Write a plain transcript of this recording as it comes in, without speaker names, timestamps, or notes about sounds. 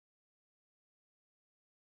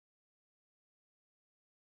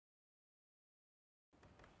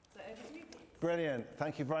Brilliant.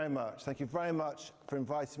 Thank you very much. Thank you very much for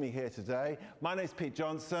inviting me here today. My name's Pete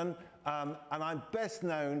Johnson, and I'm best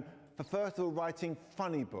known for, first of all, writing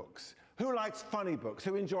funny books. Who likes funny books?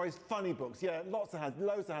 Who enjoys funny books? Yeah, lots of hands,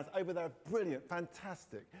 loads of hands over there. Brilliant,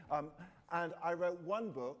 fantastic. And I wrote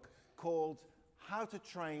one book called How to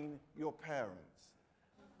Train Your Parents.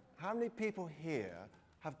 How many people here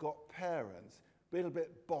have got parents a little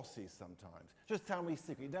bit bossy sometimes? Just tell me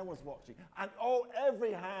secretly, no one's watching. And oh,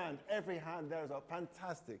 every hand there is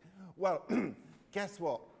fantastic. Well, guess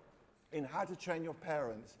what? In How to Train Your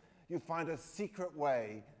Parents, you find a secret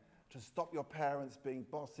way to stop your parents being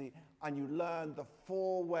bossy, and you learn the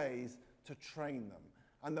 4 ways to train them.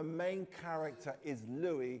 And the main character is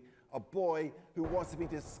Louis, a boy who wants to be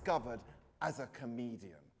discovered as a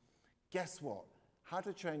comedian. Guess what? How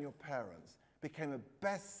to Train Your Parents became a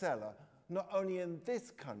bestseller not only in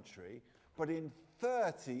this country, but in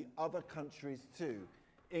 30 other countries too,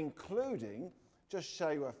 including, just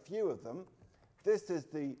show you a few of them. This is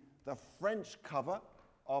the French cover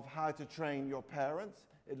of How to Train Your Parents.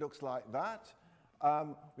 It looks like that.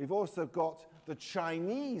 We've also got the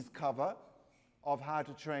Chinese cover of How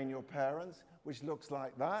to Train Your Parents, which looks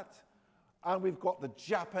like that. And we've got the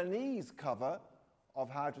Japanese cover of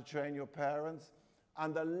How to Train Your Parents.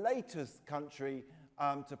 And the latest country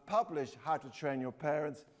to publish How to Train Your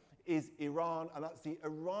Parents is Iran, and that's the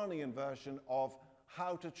Iranian version of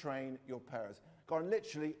How to Train Your Parents. Gone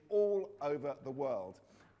literally all over the world.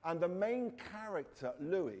 And the main character,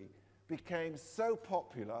 Louis, became so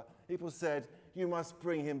popular, people said, you must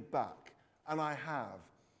bring him back. And I have.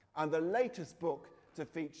 And the latest book to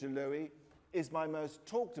feature Louis is my most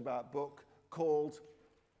talked about book called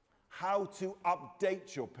How to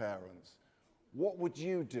Update Your Parents. What would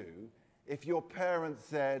you do if your parents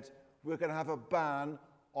said, we're going to have a ban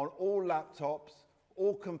on all laptops,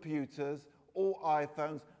 all computers, all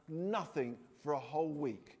iPhones, nothing for a whole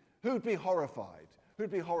week? Who'd be horrified?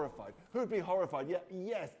 Who'd be horrified? Who'd be horrified? Yeah,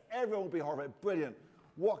 yes, everyone would be horrified. Brilliant.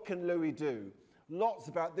 What can Louis do? Lots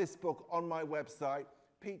about this book on my website,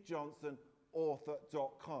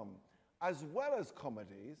 petejohnsonauthor.com. As well as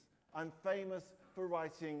comedies, I'm famous for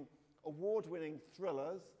writing award-winning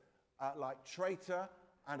thrillers like Traitor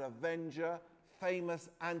and Avenger, famous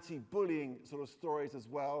anti-bullying sort of stories as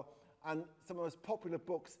well, and some of the most popular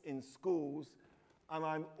books in schools. And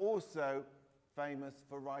I'm also famous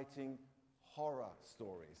for writing horror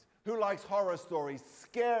stories. Who likes horror stories?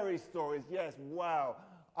 Scary stories, yes, wow.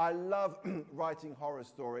 I love writing horror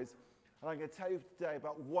stories. And I'm going to tell you today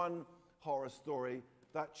about one horror story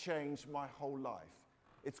that changed my whole life.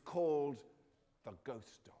 It's called The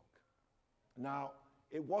Ghost Dog. Now,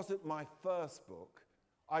 it wasn't my first book.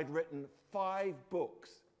 I'd written 5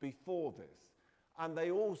 books before this, and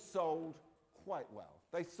they all sold quite well.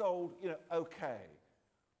 They sold, okay.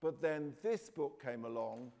 But then this book came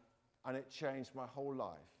along, and it changed my whole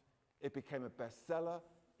life. It became a bestseller.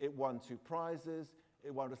 It won 2 prizes.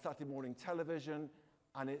 It won a Saturday morning television,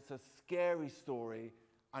 and it's a scary story,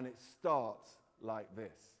 and it starts like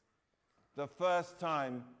this. The first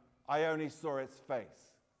time, I only saw its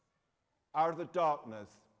face. Out of the darkness,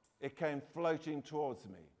 it came floating towards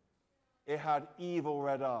me. It had evil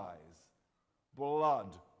red eyes.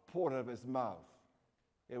 Blood poured out of its mouth.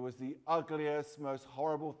 It was the ugliest, most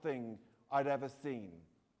horrible thing I'd ever seen,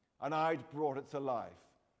 and I'd brought it to life.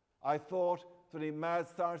 I thought that only mad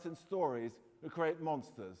scientists and stories would create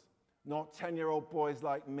monsters, not 10-year-old boys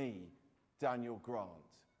like me, Daniel Grant.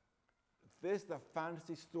 This is a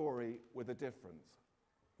fantasy story with a difference.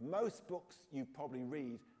 Most books you probably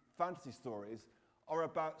read, fantasy stories, are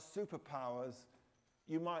about superpowers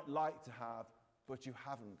you might like to have, but you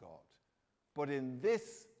haven't got. But in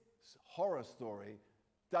this horror story,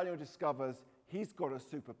 Daniel discovers he's got a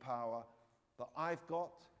superpower that I've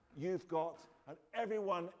got, you've got, and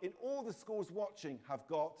everyone in all the schools watching have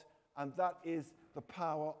got, and that is the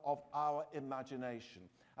power of our imagination.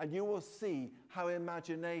 And you will see how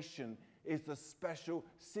imagination is the special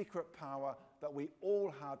secret power that we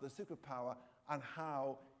all have, the superpower, and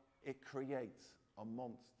how it creates a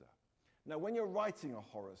monster. Now, when you're writing a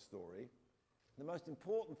horror story, the most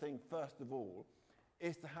important thing, first of all,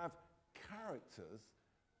 is to have characters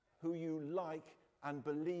who you like and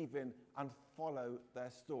believe in and follow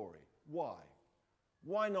their story. Why?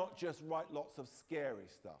 Why not just write lots of scary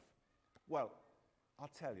stuff? Well, I'll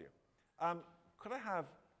tell you. Could I have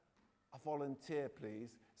a volunteer,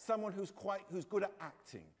 please? Someone who's good at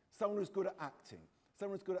acting. Someone who's good at acting.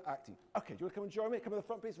 Someone who's good at acting. Okay, do you want to come and join me? Come to the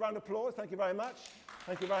front, please. Round of applause. Thank you very much.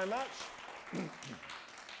 Thank you very much.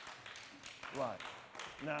 Right.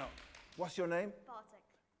 Now, what's your name? Bartek.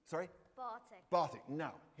 Sorry? Bartek. Bartek.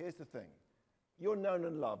 Now, here's the thing. You're known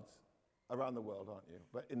and loved around the world, aren't you?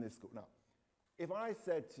 But in this school. Now, if I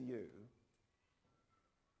said to you,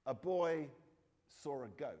 a boy saw a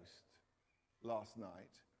ghost last night,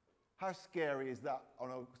 how scary is that on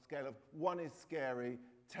a scale of 1 is scary,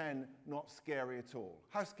 10 not scary at all?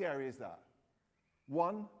 How scary is that?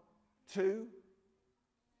 1, 2,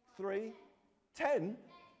 3, 10?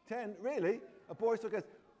 10, really? A boy saw a ghost.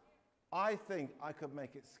 I think I could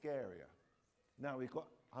make it scarier. Now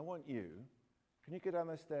I want you, can you go down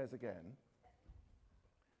those stairs again?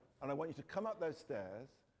 And I want you to come up those stairs,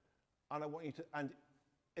 and I want you to, and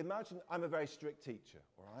imagine I'm a very strict teacher,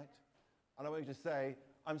 all right? And I want you to say,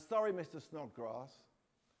 I'm sorry, Mr. Snodgrass,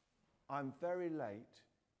 I'm very late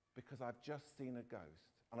because I've just seen a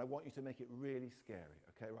ghost. And I want you to make it really scary,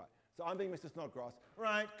 okay, right? So I'm being Mr. Snodgrass.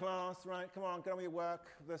 Right, class, right, come on, get on with your work.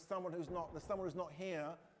 There's someone who's not here,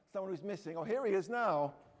 someone who's missing. Oh, here he is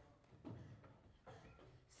now.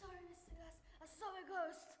 Sorry, Mr. Glass, I saw a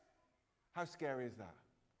ghost. How scary is that?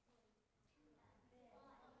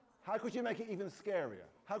 How could you make it even scarier?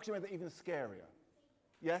 How could you make it even scarier?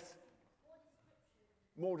 Yes?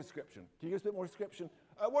 More description. Can you give us a bit more description?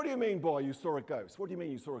 What do you mean, boy, you saw a ghost? What do you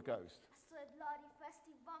mean you saw a ghost? I saw a bloody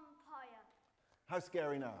festive vampire. How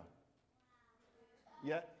scary now?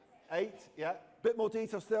 Yeah? 8? Yeah? Bit more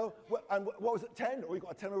detail still? And what was it, 10? Or you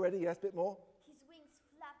got a 10 already? Yes, bit more? His wings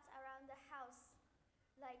flapped around the house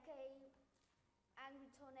like a angry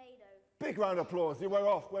tornado. Big round of applause. We're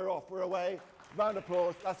off, we're away. Round of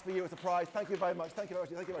applause. That's for you as a prize. Thank you very much. Thank you very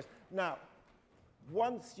much. Thank you very much. Now,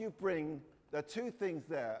 once you bring, there are 2 things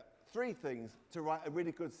there, 3 things to write a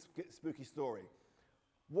really good spooky story.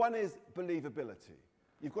 One is believability.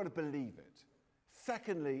 You've got to believe it.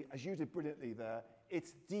 Secondly, as you did brilliantly there,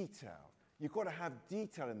 it's detail. You've got to have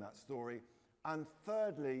detail in that story. And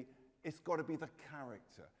thirdly, it's got to be the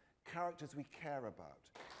character. Characters we care about.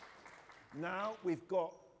 Now we've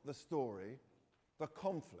got the story, the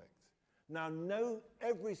conflict. Now,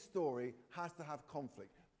 every story has to have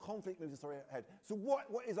conflict. Conflict moves the story ahead. So what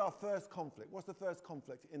is our first conflict? What's the first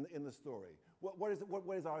conflict in the story?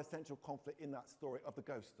 What is our essential conflict in that story of the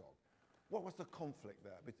ghost dog? What's the conflict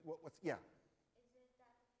there? Yeah. Is it that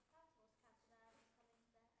Cat was coming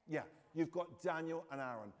there? Yeah, you've got Daniel and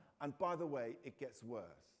Aaron. And by the way, it gets worse.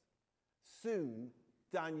 Soon,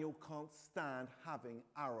 Daniel can't stand having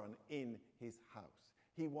Aaron in his house.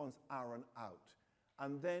 He wants Aaron out.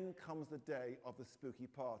 And then comes the day of the spooky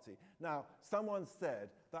party. Now, someone said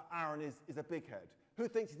that Aaron is a big head. Who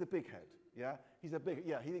thinks he's a big head? Yeah? He thinks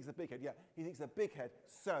a big head. Yeah, he thinks a big head.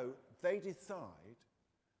 So they decide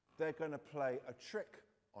they're going to play a trick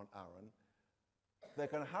on Aaron. They're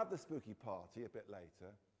going to have the spooky party a bit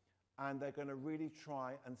later. And they're going to really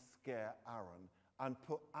try and scare Aaron and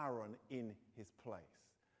put Aaron in his place.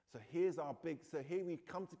 So here we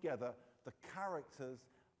come together, the characters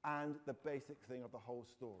and the basic thing of the whole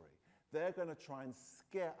story. They're going to try and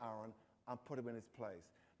scare Aaron and put him in his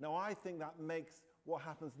place. Now, I think that makes what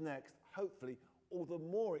happens next, hopefully, all the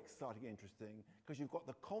more exciting and interesting, because you've got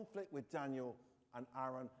the conflict with Daniel and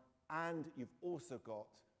Aaron, and you've also got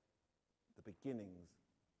the beginnings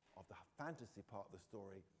of the fantasy part of the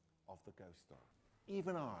story of the ghost dog.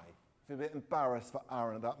 Even I feel a bit embarrassed for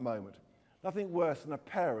Aaron at that moment. Nothing worse than a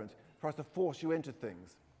parent tries to force you into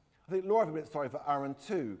things. I think Laura felt a bit sorry for Aaron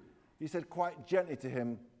too. He said quite gently to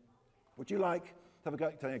him, would you like to have a go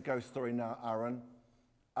at telling a ghost story now, Aaron?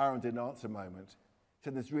 Aaron didn't answer a moment. He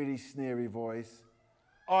said in this really sneery voice,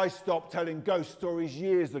 I stopped telling ghost stories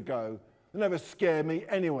years ago. They never scare me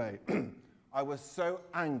anyway. I was so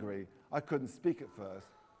angry I couldn't speak at first.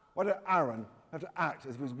 Why did Aaron have to act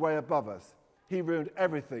as if he was way above us? He ruined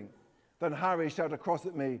everything. Then Harry shouted across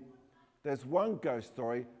at me, there's one ghost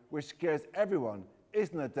story which scares everyone.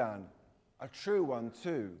 Isn't it, Dan? A true one,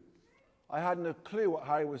 too. I hadn't a clue what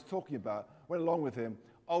Harry was talking about. Went along with him.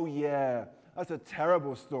 Oh, yeah, that's a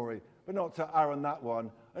terrible story, but not to Aaron, that one.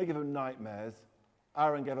 I give him nightmares.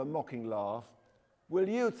 Aaron gave a mocking laugh. Will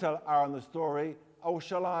you tell Aaron the story, or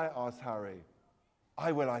shall I? Asked Harry.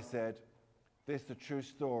 I will, I said. This is the true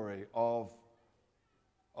story of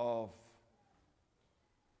the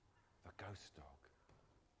ghost dog.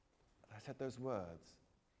 As I said those words,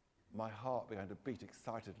 my heart began to beat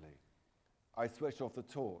excitedly. I switched off the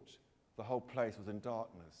torch. The whole place was in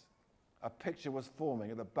darkness. A picture was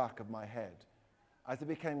forming at the back of my head. As it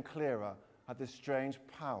became clearer, I had this strange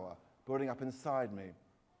power building up inside me.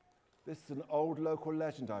 This is an old local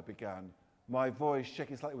legend, I began, my voice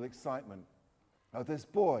shaking slightly with excitement, of this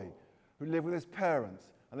boy who lived with his parents,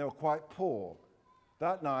 and they were quite poor.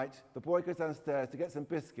 That night, the boy goes downstairs to get some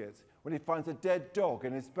biscuits when he finds a dead dog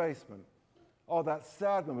in his basement. Oh, that's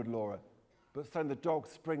sad, murmured Laura, but suddenly the dog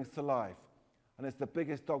springs to life. and it's the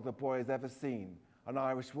biggest dog the boy has ever seen, an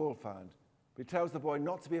Irish wolfhound. But he tells the boy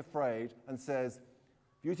not to be afraid and says,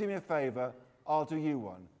 if you do me a favour, I'll do you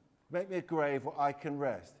one. Make me a grave where I can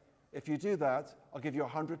rest. If you do that, I'll give you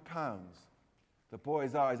 £100. The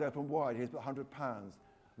boy's eyes open wide. Here's £100. And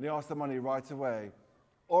he asks the money right away.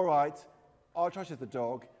 All right, I'll trust the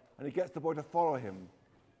dog. And he gets the boy to follow him.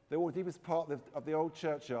 They walk the deepest part of the old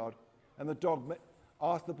churchyard, and the dog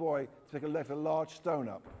asks the boy to pick a large stone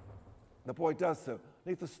up. The boy does so.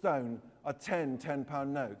 Beneath the stone are 10 £10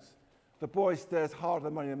 notes. The boy stares hard at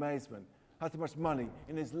the money in amazement. Has so much money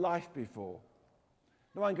in his life before.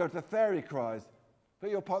 No, I can go to the fair, he cries.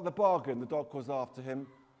 But you're part of the bargain, the dog calls after him.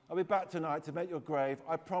 I'll be back tonight to make your grave.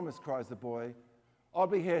 I promise, cries the boy. I'll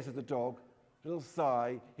be here, says the dog. A little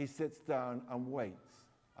sigh, he sits down and waits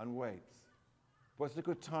and waits. But it's a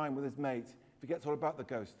good time with his mate. He forgets all about the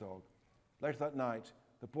ghost dog. Later that night,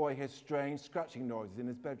 the boy hears strange scratching noises in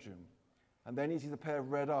his bedroom. And then he sees a pair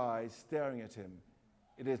of red eyes staring at him.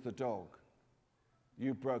 It is the dog.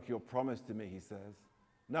 You broke your promise to me, he says.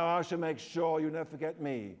 Now I shall make sure you never forget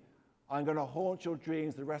me. I'm going to haunt your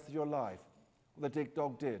dreams the rest of your life. What the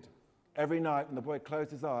dog did. Every night when the boy closed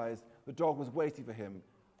his eyes, the dog was waiting for him.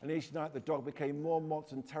 And each night the dog became more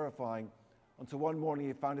monstrous and terrifying until one morning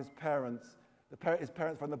he found his parents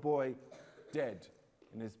found the boy dead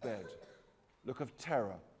in his bed. Look of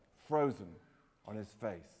terror, frozen on his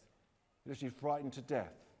face. Literally frightened to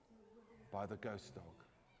death by the ghost dog.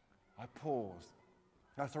 I paused.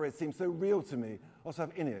 That story, it seemed so real to me, also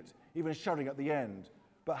have in it, even shouting at the end.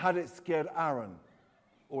 But had it scared Aaron?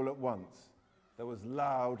 All at once, there was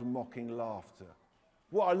loud, mocking laughter.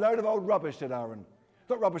 What a load of old rubbish, said Aaron. It's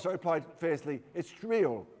not rubbish, I replied fiercely. It's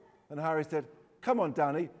real. And Harry said, come on,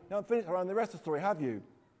 Danny. You haven't finished around the rest of the story, have you?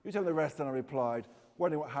 You tell me the rest, then I replied,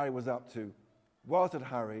 wondering what Harry was up to. Well, said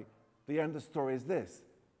Harry, the end of the story is this.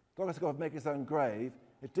 The dog has to go make its own grave.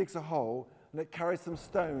 It digs a hole, and it carries some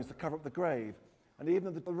stones to cover up the grave. And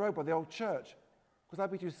even the road by the old church, because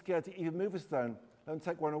I'd be too scared to even move a stone and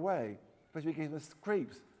take one away, especially giving the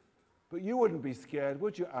creeps. But you wouldn't be scared,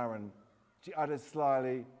 would you, Aaron? She added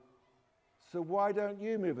slyly, so why don't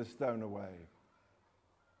you move a stone away?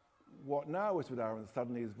 What now? Whispered Aaron.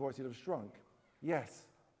 Suddenly his voice would have shrunk. Yes,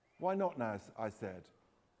 why not now? I said.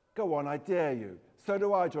 Go on, I dare you. So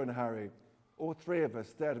do I, joined Harry. All three of us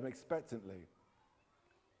stared at him expectantly.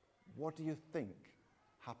 What do you think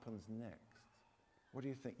happens next? What do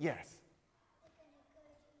you think? Yes.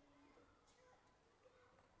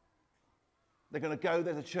 They're going to go,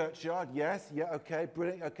 there's a churchyard. Yes, yeah, okay,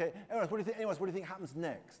 brilliant, okay. Anyone else, what do you think happens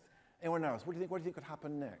next? Anyone else? What do you think could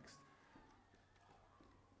happen next?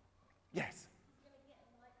 Yes.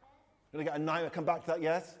 Going to get a nightmare. Come back to that,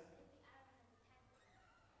 yes.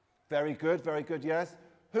 Very good, yes.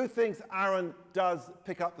 Who thinks Aaron does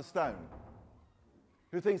pick up the stone?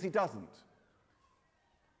 Who thinks he doesn't?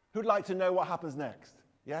 Who'd like to know what happens next?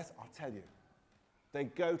 Yes, I'll tell you. They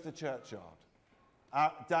go to the churchyard.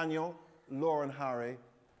 Daniel, Laura and Harry.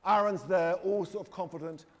 Aaron's there, all sort of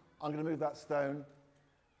confident. I'm going to move that stone.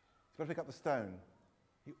 He's going to pick up the stone.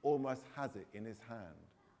 He almost has it in his hand.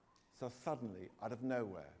 So suddenly, out of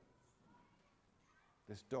nowhere,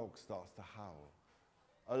 this dog starts to howl.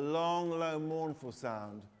 A long, low, mournful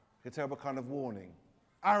sound, a terrible kind of warning.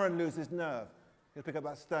 Aaron loses nerve. He'll pick up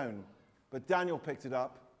that stone. But Daniel picked it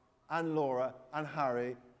up, and Laura and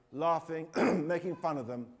Harry, laughing, making fun of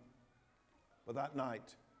them. But that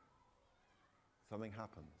night, something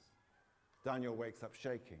happens. Daniel wakes up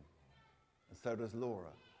shaking, and so does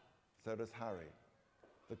Laura, so does Harry.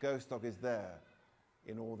 The ghost dog is there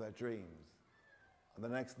in all their dreams. And the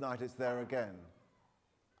next night it's there again.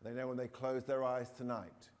 They know when they close their eyes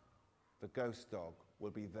tonight, the ghost dog will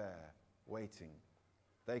be there, waiting.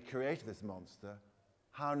 They created this monster.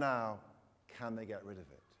 How now can they get rid of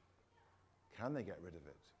it? Can they get rid of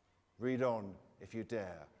it? Read on if you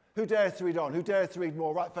dare. Who dares to read on? Who dares to read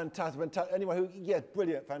more? Right, fantastic, fantastic. Anyone who, yes,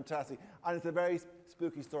 brilliant, fantastic. And it's a very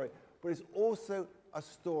spooky story. But it's also a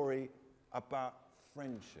story about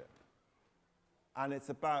friendship. And it's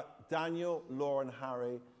about Daniel, Laura, and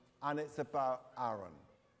Harry, and it's about Aaron.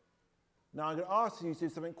 Now, I'm going to ask you to do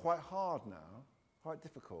something quite hard now, quite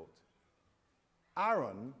difficult.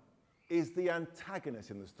 Aaron is the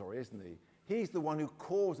antagonist in the story, isn't he? He's the one who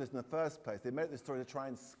caused this in the first place. They made this story to try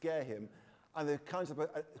and scare him, and they're kind of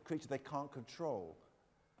a creature they can't control.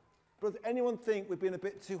 But does anyone think we're being a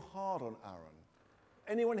bit too hard on Aaron?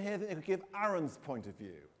 Anyone here think they could give Aaron's point of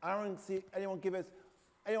view? Anyone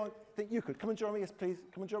think you could? Come and join me, yes, please.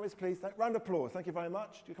 Come and join me, yes, please. Round of applause. Thank you very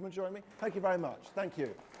much. Do you come and join me? Thank you very much. Thank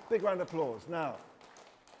you. Big round of applause. Now,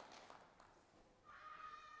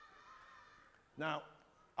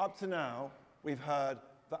 up to now, We've heard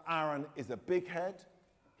that Aaron is a big head,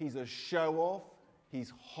 he's a show-off,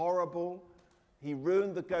 he's horrible, he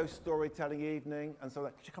ruined the ghost storytelling evening, and so,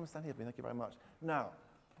 could you come and stand here, please? Thank you very much. Now,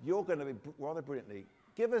 you're going to be rather brilliantly,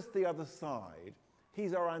 give us the other side.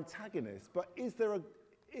 He's our antagonist, but is there a,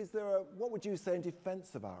 what would you say in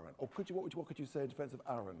defense of Aaron? Or what could you say in defense of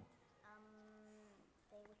Aaron?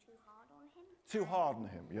 They were too hard on him. Too hard on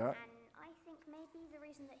him, yeah? And I think maybe the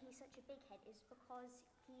reason that he's such a big head is because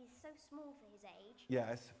he's so small for his age.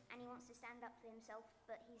 Yes. And he wants to stand up for himself,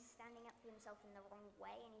 but he's standing up for himself in the wrong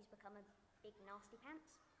way, and he's become a big nasty pants.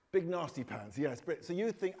 Big nasty pants, yes. So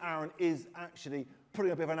you think Aaron is actually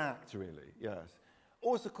putting a bit of an act, really, yes.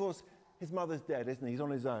 Also, of course, his mother's dead, isn't he? He's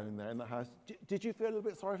on his own there in the house. Did you feel a little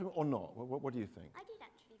bit sorry for him or not? What do you think? I did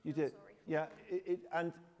actually feel you did? sorry for him. Yeah,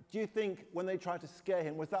 and do you think when they tried to scare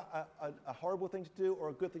him, was that a horrible thing to do or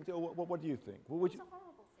a good thing to do? Or what do you think? It's a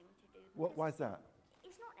horrible thing to do. Why is that?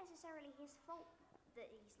 It's not necessarily his fault that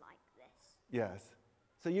he's like this. Yes.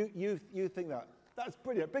 So you think that. That's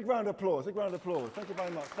brilliant. Big round of applause. Big round of applause. Thank you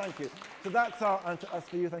very much. Thank you. So that's our answer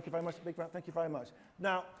for you. Thank you very much. Big round. Thank you very much.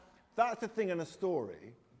 Now, that's the thing in a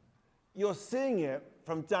story. You're seeing it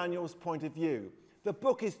from Daniel's point of view. The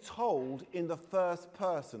book is told in the first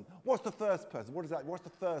person. What's the first person? What is that? What's the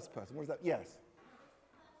first person? What is that? Yes.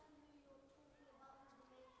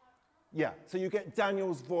 Yeah, so you get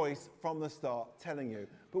Daniel's voice from the start telling you.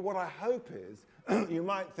 But what I hope is, you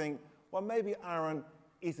might think, well, maybe Aaron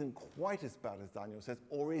isn't quite as bad as Daniel says,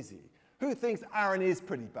 or is he? Who thinks Aaron is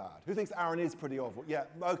pretty bad? Who thinks Aaron is pretty awful? Yeah,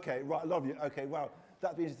 okay, right, I love you. Okay, well,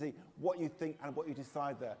 that'd be interesting to see what you think and what you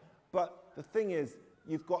decide there. But the thing is,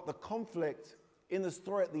 you've got the conflict in the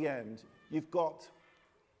story at the end. You've got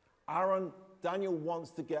Aaron, Daniel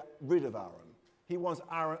wants to get rid of Aaron. He wants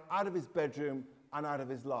Aaron out of his bedroom and out of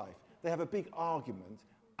his life. They have a big argument,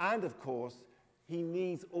 and of course, he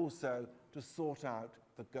needs also to sort out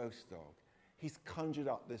the ghost dog. He's conjured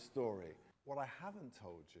up this story. What I haven't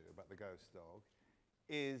told you about the ghost dog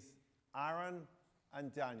is Aaron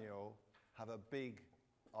and Daniel have a big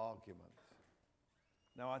argument.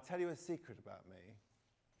 Now, I'll tell you a secret about me.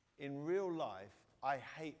 In real life, I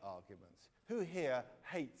hate arguments. Who here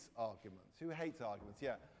hates arguments? Who hates arguments?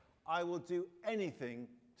 Yeah. I will do anything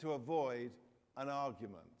to avoid an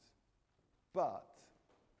argument. But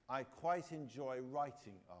I quite enjoy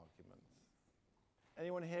writing arguments.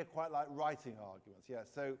 Anyone here quite like writing arguments? Yeah,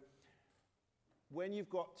 so when you've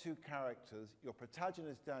got two characters, your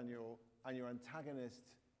protagonist Daniel and your antagonist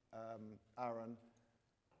Aaron,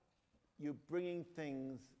 you're bringing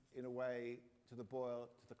things in a way to the boil,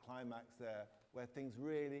 to the climax there, where things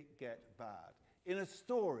really get bad. In a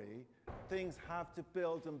story, things have to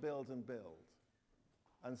build and build and build.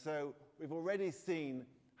 And so we've already seen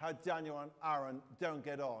how Daniel and Aaron don't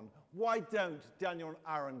get on. Why don't Daniel and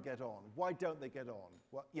Aaron get on? Why don't they get on?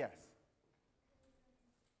 Well, yes?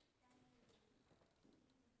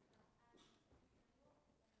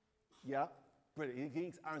 Yeah, brilliant. He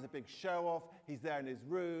thinks Aaron's a big show-off. He's there in his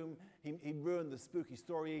room. He ruined the spooky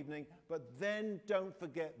story evening. But then don't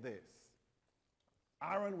forget this.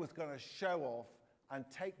 Aaron was going to show off and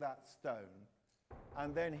take that stone,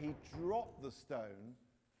 and then he dropped the stone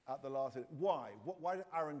at the last minute. Why? Why did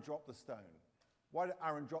Aaron drop the stone? Why did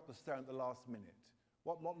Aaron drop the stone at the last minute?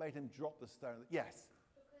 What made him drop the stone? Yes?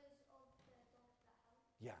 Because of the dog that helped.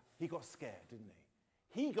 Yeah, he got scared, didn't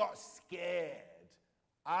he? He got scared.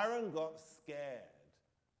 Aaron got scared.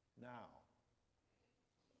 Now,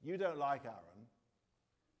 you don't like Aaron.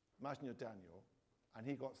 Imagine you're Daniel, and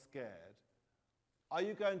he got scared. Are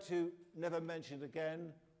you going to never mention it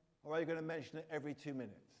again, or are you going to mention it every 2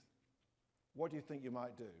 minutes? What do you think you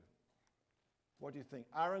might do? What do you think?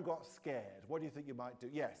 Aaron got scared. What do you think you might do?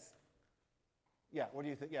 Yes. Yeah, what do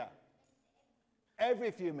you think? Yeah.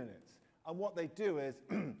 Every few minutes. And what they do is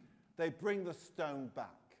they bring the stone back.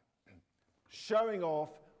 Showing off,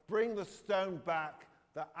 bring the stone back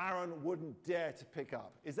that Aaron wouldn't dare to pick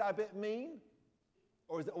up. Is that a bit mean?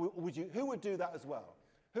 Or would you, who would do that as well?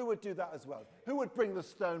 Who would do that as well? Who would bring the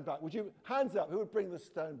stone back? Would you, hands up, who would bring the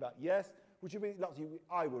stone back? Yes? Would you bring, lots of you,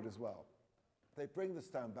 I would as well. They bring the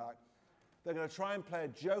stone back. They're going to try and play a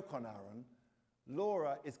joke on Aaron.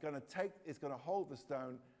 Laura is going to hold the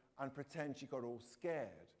stone and pretend she got all scared.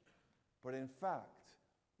 But in fact,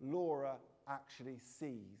 Laura actually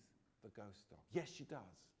sees the ghost dog. Yes, she does.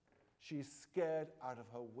 She's scared out of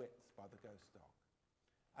her wits by the ghost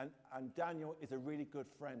dog. And Daniel is a really good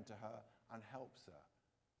friend to her and helps her.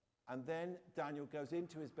 And then Daniel goes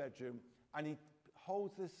into his bedroom and he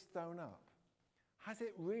holds this stone up. Has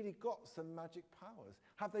it really got some magic powers?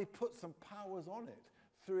 Have they put some powers on it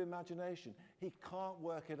through imagination? He can't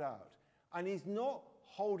work it out. And he's not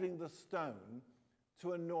holding the stone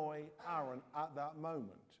to annoy Aaron at that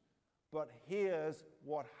moment. But here's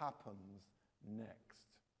what happens next.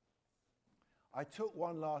 I took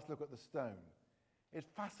one last look at the stone. It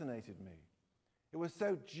fascinated me. It was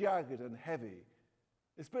so jagged and heavy.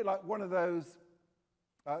 It's a bit like one of those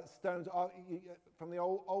stones from the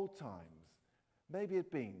old times. Maybe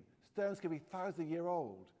it'd been. Stones can be thousands of years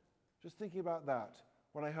old. Just thinking about that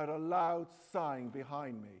when I heard a loud sighing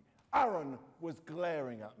behind me. Aaron was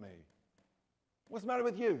glaring at me. What's the matter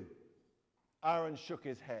with you? Aaron shook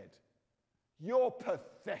his head. You're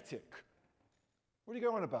pathetic. What are you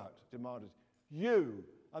going on about? Demanded. You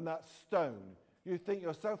and that stone. You think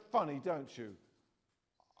you're so funny, don't you?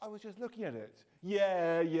 I was just looking at it.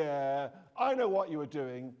 Yeah, I know what you were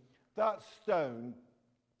doing. That stone,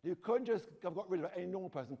 you couldn't just have got rid of it, any normal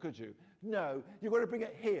person, could you? No, you've got to bring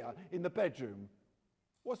it here in the bedroom.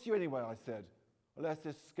 What's you anyway, I said. Unless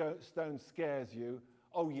this stone scares you.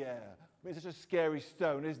 Oh yeah, I mean, it's such a scary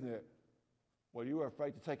stone, isn't it? Well, you were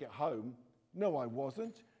afraid to take it home. No, I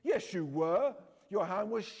wasn't. Yes, you were. Your hand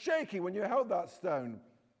was shaking when you held that stone.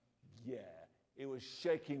 Yeah, it was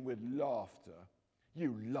shaking with laughter.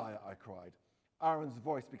 You liar, I cried. Aaron's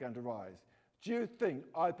voice began to rise. Do you think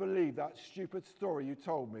I believed that stupid story you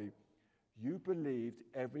told me? You believed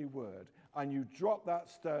every word, and you dropped that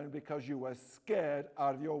stone because you were scared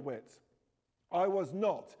out of your wits. I was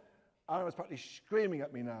not. Aaron was practically screaming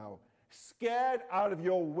at me now. Scared out of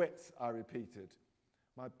your wits, I repeated.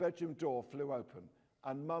 My bedroom door flew open,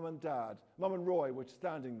 and Mum and Roy were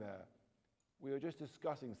standing there. We were just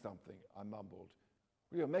discussing something, I mumbled.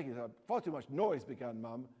 We were making far too much noise, began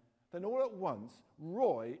Mum. Then all at once,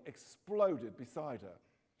 Roy exploded beside her.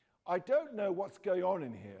 I don't know what's going on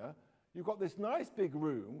in here. You've got this nice big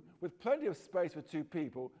room with plenty of space for two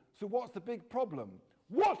people, so what's the big problem?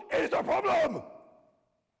 What is the problem?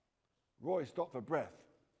 Roy stopped for breath.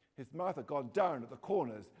 His mouth had gone down at the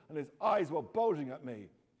corners, and his eyes were bulging at me.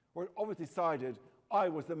 Roy obviously decided I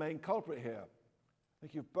was the main culprit here. I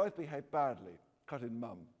think you've both behaved badly, cut in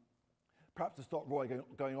Mum. Perhaps to stop Roy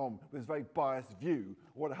going on with his very biased view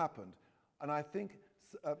of what happened. And I think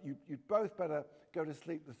you'd both better go to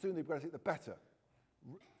sleep. The sooner you go to sleep, the better.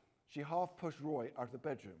 She half pushed Roy out of the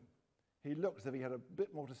bedroom. He looked as if he had a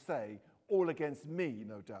bit more to say, all against me,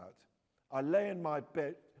 no doubt. I lay in my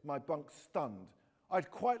bed, my bunk stunned. I'd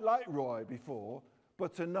quite liked Roy before,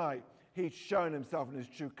 but tonight he'd shown himself in his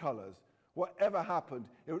true colours. Whatever happened,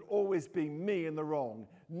 it would always be me in the wrong,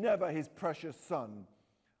 never his precious son.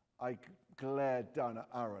 I glared down at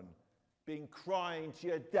Aaron. Been crying to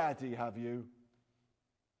your daddy, have you?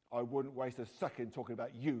 I wouldn't waste a second talking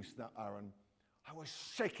about you, snapped Aaron. I was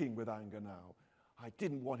shaking with anger now. I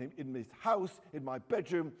didn't want him in this house, in my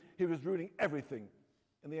bedroom. He was ruining everything.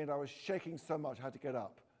 In the end, I was shaking so much I had to get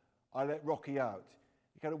up. I let Rocky out.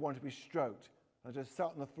 He kind of wanted to be stroked. I just sat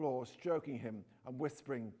on the floor, stroking him and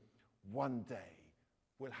whispering, one day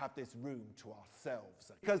we'll have this room to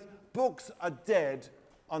ourselves. Because books are dead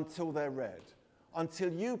until they're read.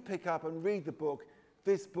 Until you pick up and read the book,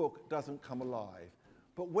 this book doesn't come alive.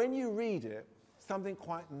 But when you read it, something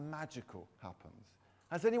quite magical happens.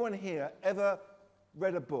 Has anyone here ever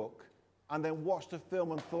read a book and then watched a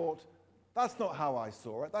film and thought, that's not how I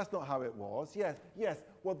saw it, that's not how it was? Yes,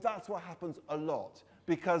 well, that's what happens a lot.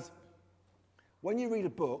 Because when you read a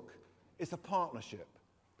book, it's a partnership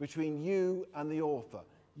between you and the author.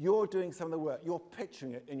 You're doing some of the work, you're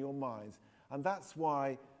picturing it in your minds. And that's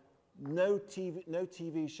why no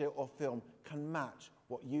TV show or film can match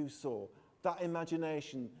what you saw. That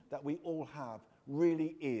imagination that we all have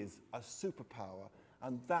really is a superpower,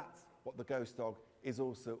 and that's what the Ghost Dog is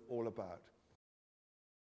also all about.